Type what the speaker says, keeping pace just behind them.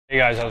Hey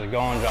guys, how's it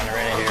going? Johnny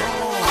Rainey here.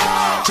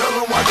 Tell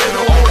them why they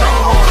don't hold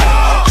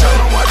on. Tell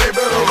them why they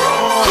better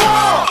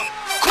run.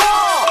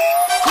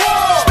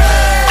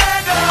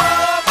 Stand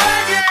up,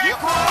 make it.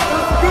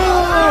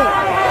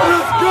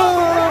 Let's go.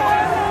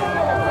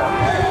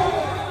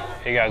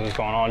 Hey guys, what's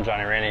going on?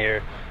 Johnny Rainey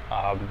here.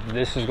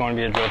 This is going to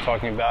be a drill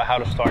talking about how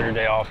to start your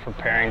day off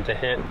preparing to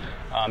hit.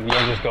 You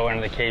don't just go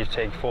into the cage,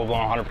 take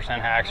full-blown 100%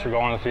 hacks, or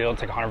go on the field,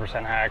 take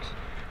 100% hacks.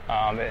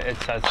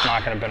 That's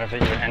not going to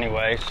benefit you in any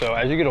way. So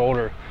as you get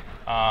older,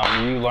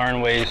 you learn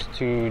ways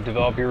to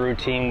develop your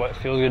routine, what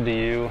feels good to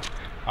you.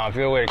 If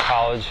you go away to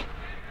college,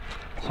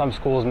 some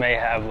schools may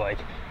have like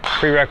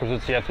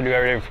prerequisites you have to do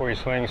every day before you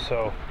swing.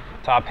 So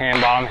top hand,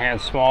 bottom hand,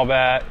 small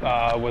bat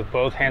with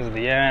both hands at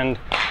the end,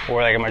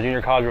 or like in my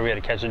junior college where we had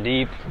to catch it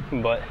deep.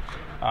 But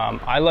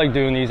I like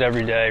doing these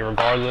every day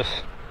regardless.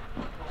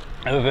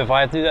 If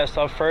I have to do that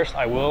stuff first,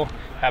 I will,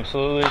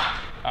 absolutely.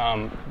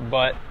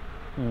 But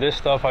this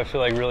stuff I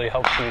feel like really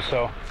helps me.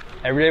 So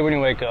every day when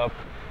you wake up,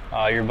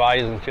 your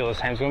body doesn't feel the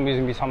same. It's going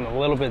to be something a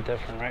little bit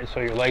different, right?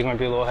 So your legs might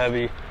be a little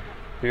heavy,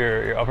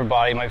 your upper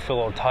body might feel a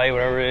little tight,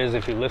 whatever it is,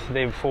 if you lift the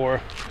day before.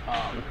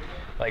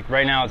 Like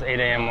right now it's 8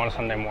 a.m. on a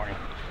Sunday morning,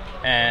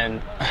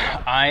 and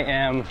I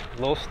am a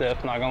little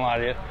stiff, not gonna lie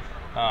to you.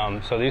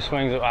 So these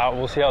swings are out,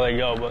 we'll see how they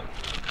go, but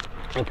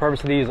the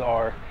purpose of these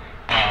are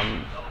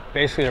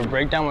basically to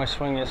break down my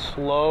swing as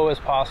slow as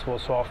possible,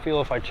 so I'll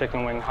feel if I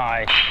chicken wing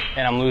high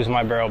and I'm losing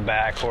my barrel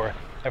back, or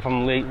if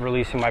I'm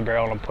releasing my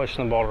barrel and I'm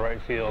pushing the ball to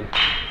right field,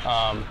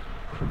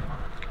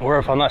 or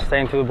if I'm not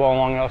staying through the ball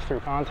long enough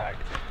through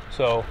contact.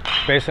 So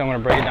basically I'm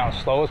going to break it down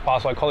as slow as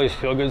possible. I call these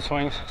feel-good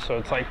swings. So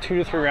it's like 2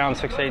 to 3 rounds,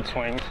 6 to 8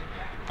 swings.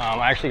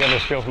 I actually got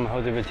this drill from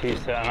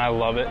Bautista and I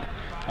love it.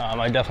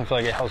 I definitely feel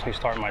like it helps me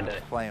start my day.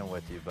 Playing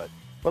with you, but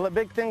well, the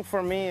big thing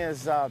for me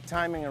is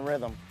timing and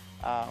rhythm.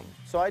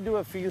 So I do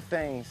a few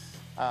things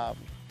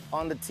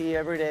on the tee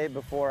every day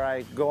before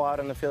I go out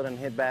on the field and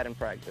hit bat in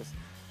practice.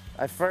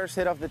 I first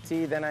hit off the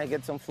tee, then I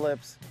get some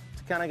flips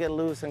to kind of get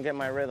loose and get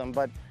my rhythm.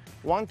 But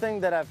one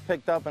thing that I've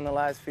picked up in the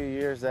last few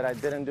years that I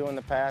didn't do in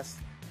the past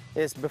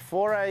is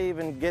before I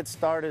even get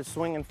started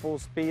swinging full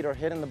speed or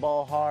hitting the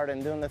ball hard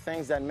and doing the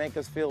things that make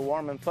us feel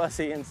warm and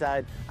fuzzy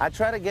inside, I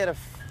try to get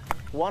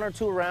 1 or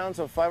 2 rounds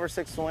of 5 or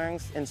 6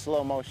 swings in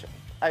slow motion.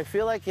 I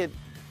feel like it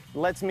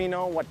lets me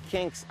know what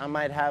kinks I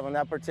might have on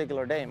that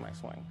particular day in my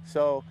swing.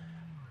 So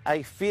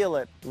I feel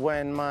it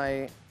when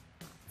my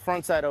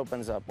front side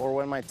opens up, or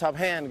when my top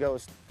hand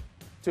goes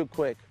too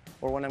quick,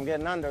 or when I'm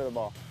getting under the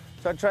ball.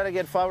 So I try to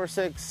get 5 or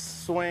 6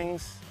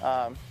 swings,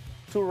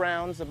 2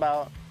 rounds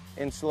about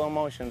in slow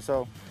motion.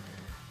 So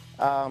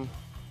I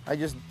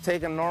just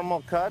take a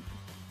normal cut,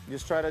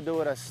 just try to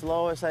do it as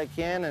slow as I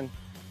can, and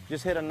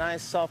just hit a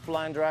nice soft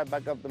line drive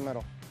back up the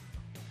middle.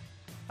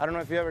 I don't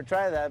know if you ever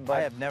tried that, but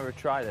I have never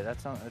tried it.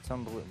 That's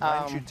unbelievable.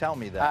 Why didn't you tell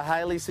me that? I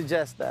highly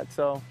suggest that.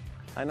 So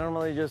I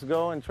normally just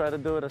go and try to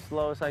do it as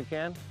slow as I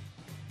can.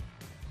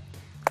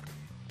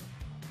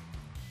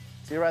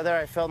 See right there,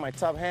 I felt my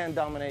top hand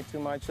dominate too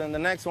much. And the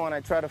next one, I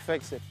try to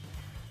fix it.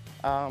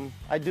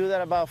 I do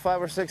that about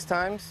 5 or 6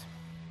 times.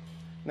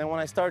 And then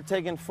when I start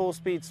taking full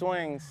speed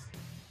swings,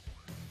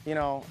 you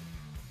know,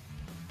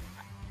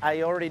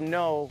 I already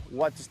know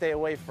what to stay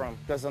away from,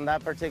 because on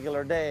that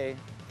particular day,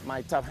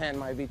 my top hand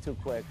might be too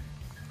quick.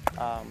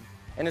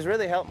 And it's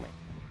really helped me.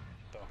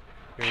 So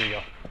here we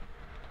go.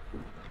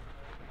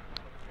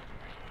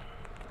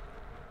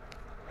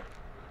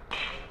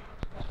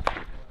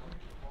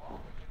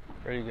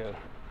 Pretty good.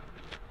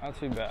 Not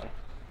too bad.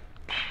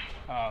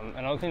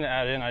 Another thing to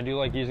add in, I do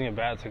like using a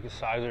bat. It's like a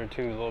size or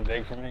 2, a little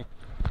big for me.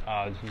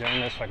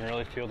 Doing this so I can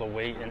really feel the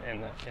weight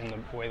in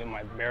the way that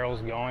my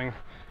barrel's going,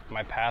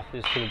 my path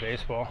is to the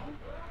baseball.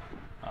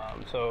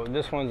 So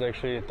this one's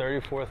actually a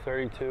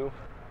 34-32.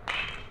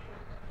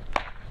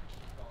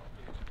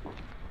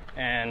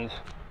 And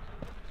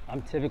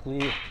I'm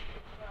typically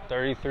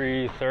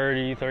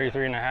 33-30,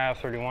 33 and a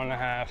half, 31 and a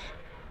half,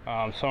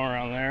 somewhere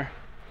around there.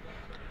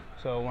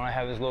 So when I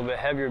have this little bit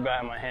heavier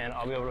bat in my hand,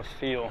 I'll be able to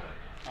feel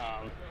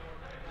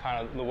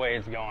kind of the way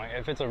it's going.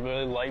 If it's a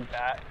really light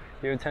bat,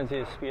 you have a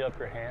tendency to speed up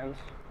your hands.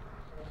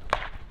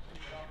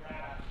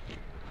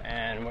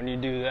 And when you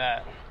do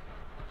that,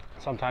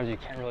 sometimes you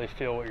can't really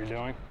feel what you're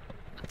doing.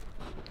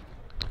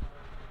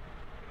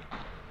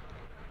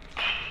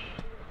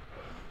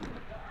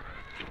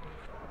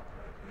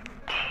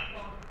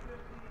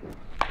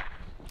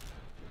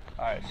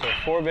 All right, so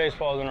 4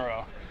 baseballs in a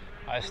row.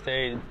 I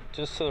stayed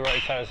just to the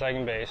right side of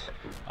second base,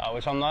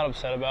 which I'm not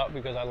upset about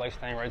because I like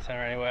staying right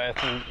center anyway. I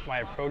think my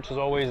approach is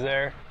always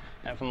there,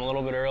 and if I'm a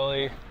little bit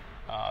early,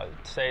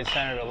 stay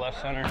center to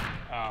left center.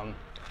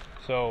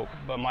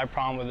 But my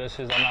problem with this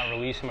is I'm not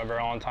releasing my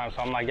barrel on time,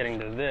 so I'm not getting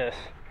to this,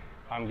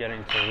 I'm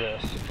getting to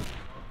this.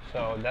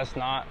 So that's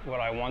not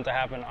what I want to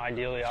happen,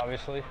 ideally,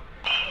 obviously.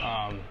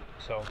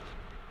 So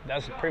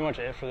that's pretty much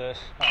it for this,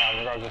 in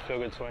regards to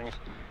feel-good swings.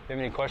 If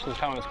you have any questions,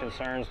 comments,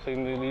 concerns, please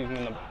leave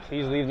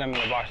them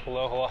in the box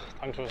below.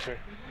 Tongue twister.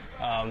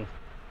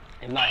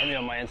 If not, hit me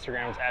on my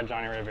Instagram. It's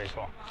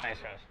 @JohnnyRayBaseball.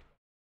 Thanks, guys.